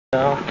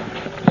No.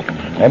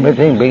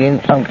 Everything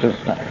begins from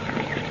Krishna.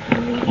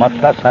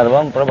 Matta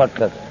sarvam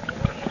pravartate.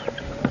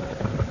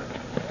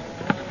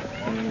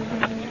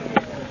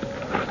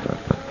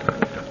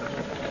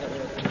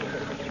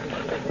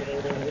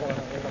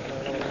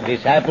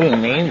 Disciple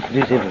means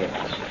discipline.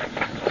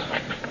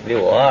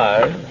 The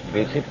word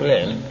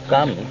discipline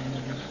comes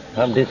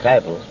from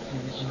disciple,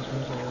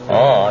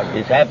 or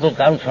disciple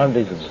comes from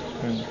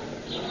discipline.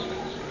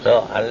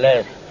 So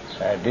unless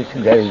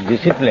there is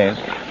discipline,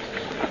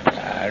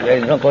 there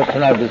is no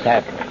question of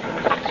disciple.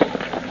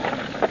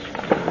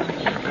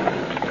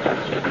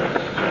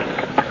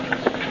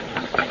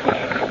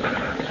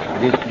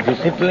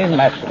 Discipline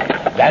must,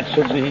 that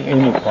should be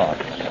uniform.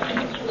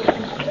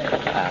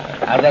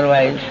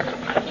 Otherwise,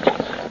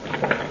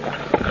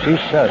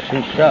 Shishya,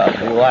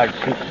 the word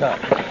Shishya,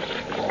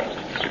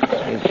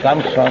 it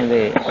comes from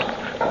the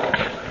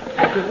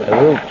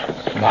root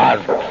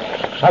verb,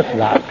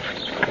 Shasdhat.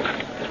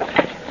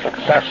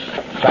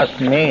 Shas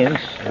means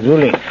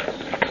ruling.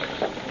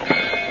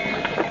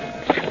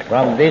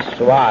 From this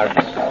word,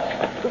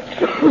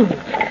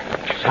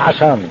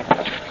 Shasan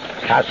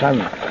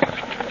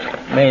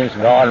means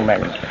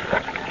government.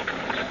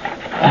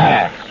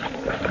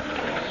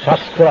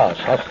 Shastra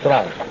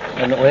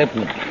and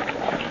weapon.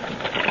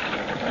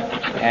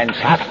 And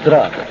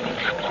Shastra,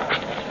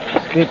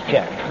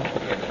 scripture.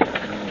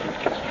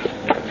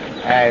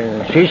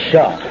 And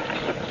Shishya,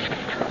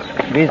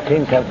 these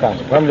things have come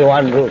from the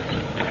one root.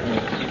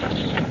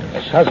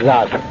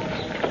 Shasdhat.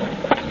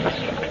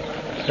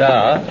 So,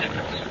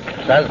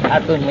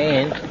 Shasdhatu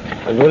means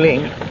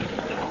ruling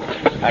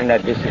under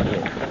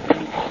discipline.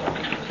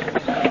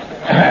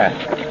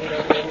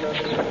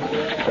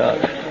 So,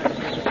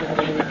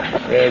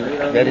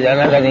 there is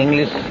another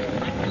English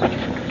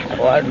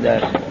word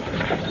that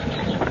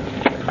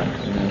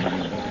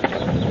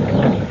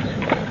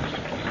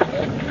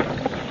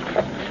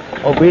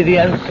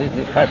obedience is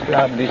the first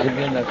law of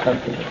discipline or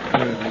something.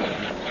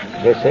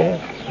 They say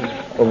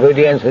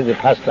obedience is the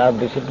first law of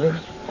discipline.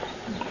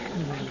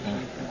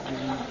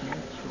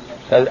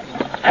 So,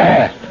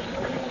 I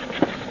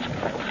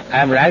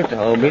am right,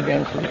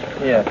 obedience is...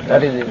 Yeah,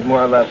 that is it,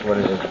 more or less what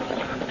is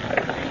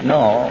it?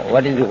 No,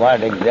 what is the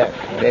word exact?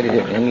 There is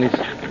an English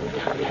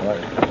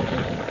word.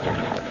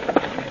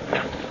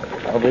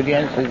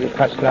 Obedience is the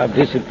first law of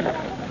discipline.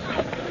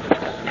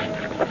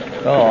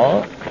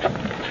 So,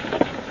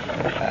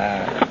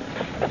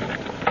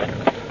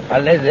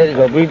 unless there is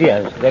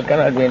obedience, there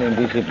cannot be any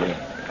discipline.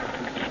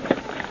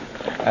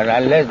 And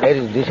unless there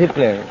is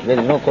discipline, there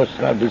is no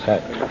question of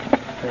disciple.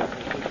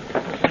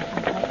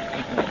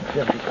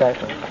 Just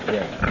disciple.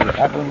 Yeah.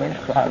 Disciple means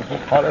one who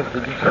follows the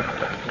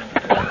disciple.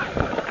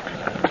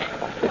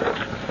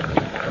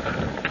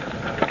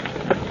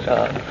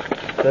 So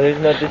there's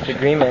no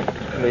disagreement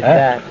with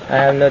that. I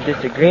have no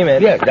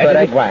disagreement. Yes, that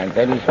is the point.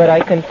 But I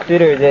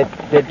consider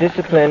that the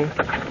discipline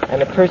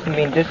and a person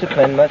being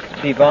disciplined must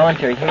be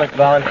voluntary. He must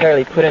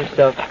voluntarily put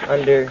himself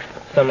under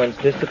someone's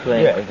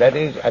discipline. Yes, that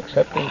is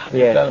accepting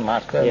spiritual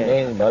master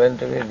means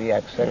voluntarily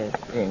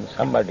accepting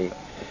somebody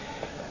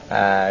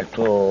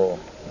to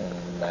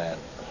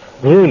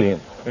rule him.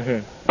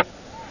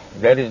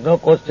 Mm-hmm. There is no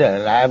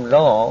question. I have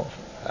no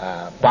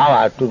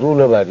power to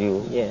rule over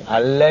you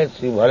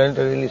unless you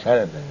voluntarily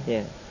surrender.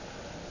 Yeah.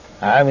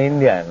 I am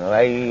Indian.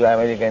 Why you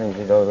American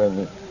sit over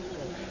me?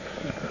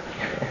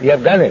 You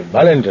have done it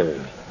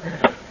voluntarily.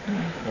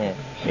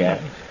 Yeah.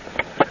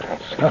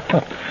 So,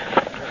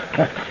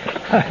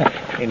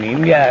 in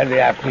India,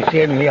 they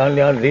appreciate me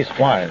only on this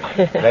point,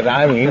 that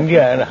I am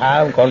Indian,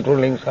 I am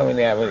controlling so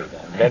many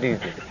Americans. That is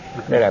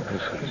their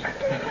appreciation.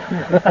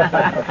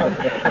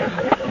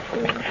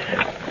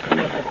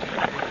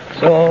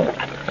 So,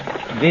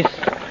 this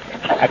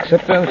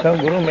acceptance of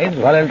Guru means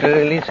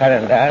voluntarily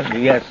surrender.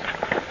 Yes,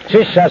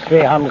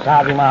 Shishyasve ham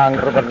sadhimahang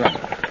prapadna.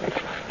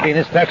 The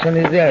instruction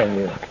is there in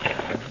you.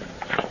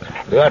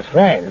 Your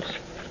friends,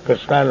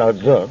 Krishna and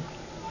Arjuna,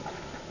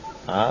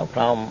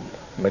 from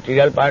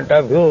material point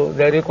of view,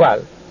 they are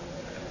equal.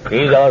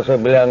 He is also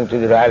belong to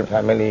the royal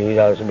family, he is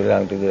also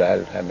belong to the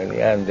royal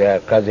family, and they are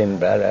cousin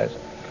brothers.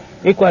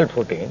 Equal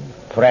footing,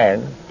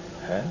 friend.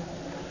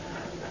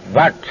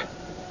 But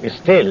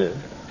still,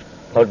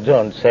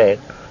 Arjuna said,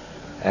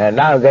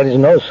 now there is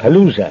no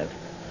solution.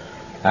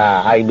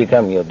 I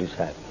become your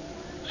disciple.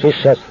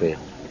 Shishyasve.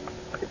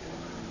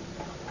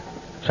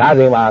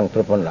 Sadhimang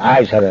prapanna.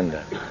 I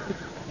surrender.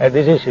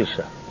 This is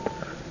Shishya.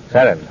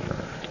 Surrender.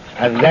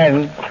 And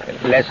then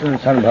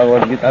lessons on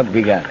Bhagavad Gita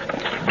began.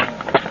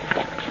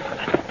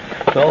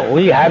 So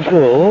we have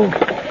to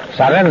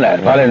surrender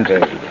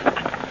voluntarily.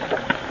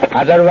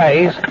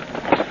 Otherwise,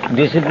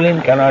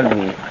 discipline cannot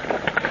be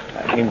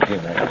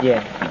implemented.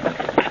 Yeah.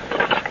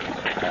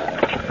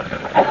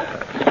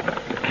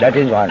 That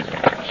is one.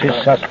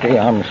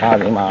 Shishyasteham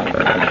sadhimam.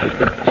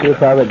 Srila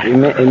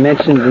Prabhupada, it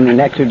mentions in the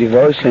Nectar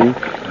Devotion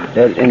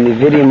that in the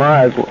Vidya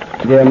Marg,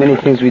 there are many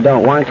things we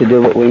don't want to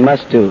do, but we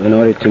must do in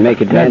order to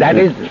make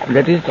advancement.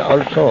 That is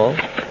also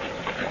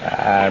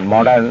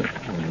modern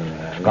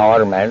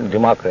government,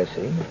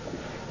 democracy.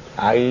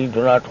 I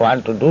do not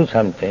want to do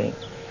something,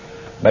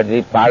 But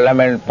the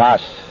parliament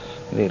passed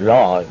the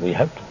law, we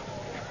have to.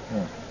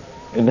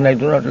 Even I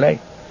do not like.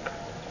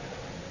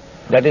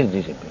 That is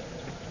discipline.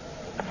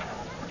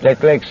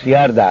 Just like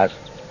C.R. Das.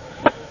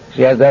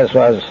 C.R. Das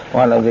was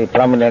one of the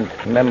prominent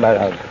members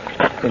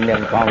of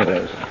Indian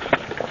Congress.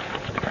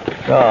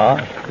 So,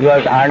 he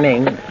was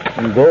earning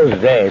in those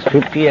days,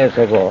 50 years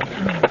ago,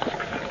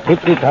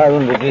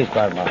 50,000 rupees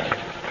per month,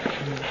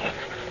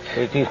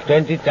 which is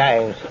 20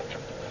 times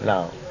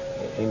now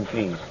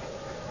increase.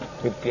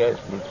 50 years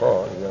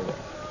before, he was...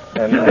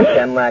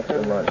 10 lakhs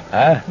a month.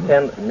 Huh?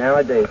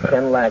 Nowadays,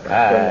 10 lakhs.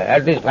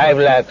 At least 5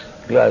 lakhs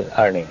he was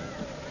earning.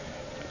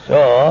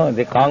 So,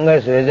 the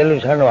Congress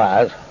resolution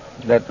was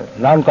that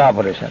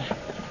non-cooperation,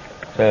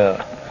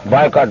 so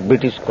boycott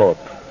British court.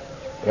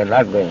 We are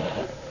not going.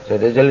 So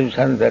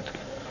resolution that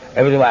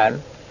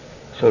everyone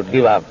should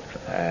give up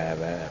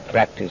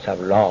practice of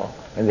law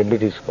in the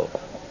British court.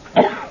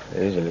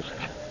 Resolution.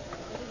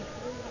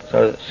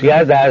 So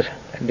C.R. Das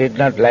did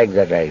not like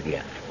that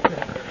idea.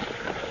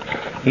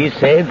 He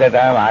said that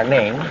I am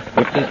earning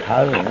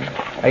 50,000,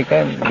 I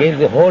can give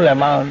the whole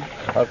amount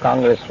for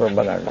Congress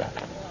propaganda.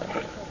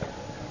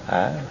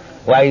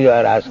 Why you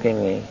are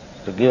asking me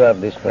to give up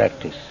this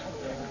practice?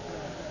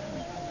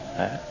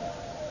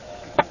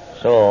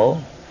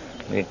 So,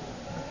 the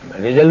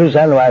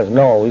resolution was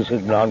no, we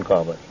should not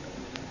cooperate.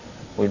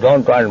 We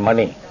don't want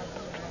money,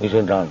 we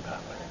should not cooperate.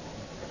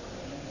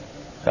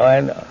 So,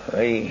 and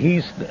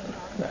he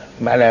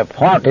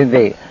fought in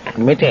the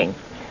meeting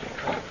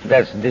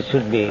that this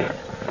should be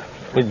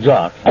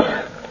withdrawn.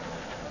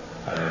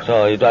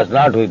 So it was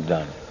not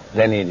withdrawn.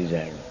 Then he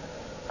resigned.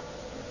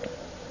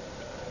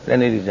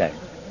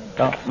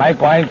 So my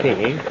point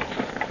is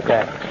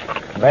that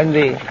when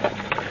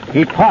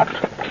he fought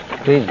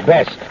to his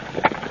best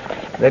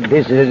that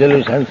this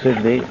resolution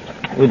should be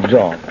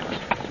withdrawn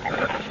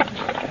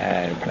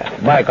and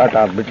boycott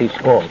of British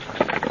court,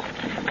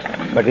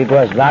 but it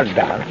was not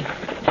done.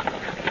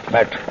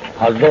 But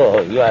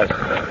although you are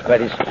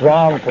very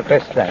strong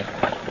Protestant,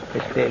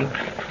 still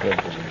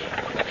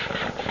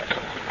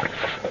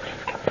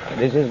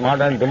this is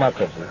modern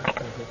democracy.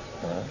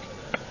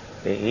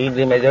 If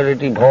the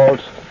majority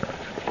votes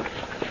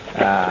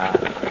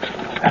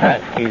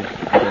is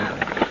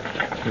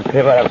in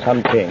favor of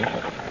something,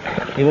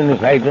 even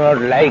if I do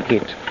not like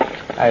it,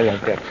 I will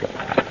have to accept.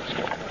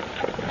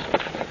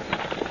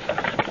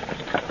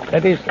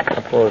 That is,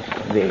 of course,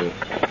 the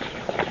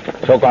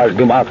so-called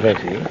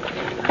democracy,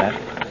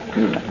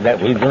 that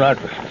we do not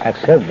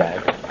accept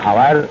that.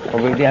 Our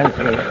obedience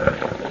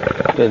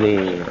is to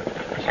the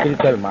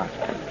spiritual master.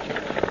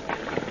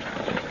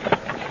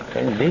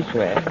 In this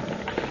way,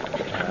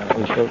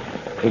 we should,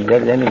 if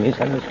there is any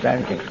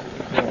misunderstanding,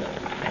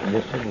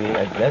 this should be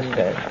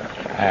adjusted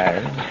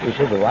and we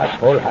should watch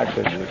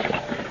wholeheartedly,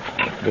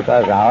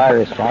 because our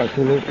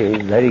responsibility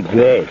is very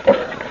great.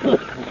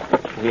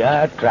 We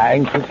are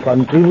trying to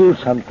contribute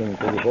something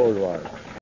to the whole world.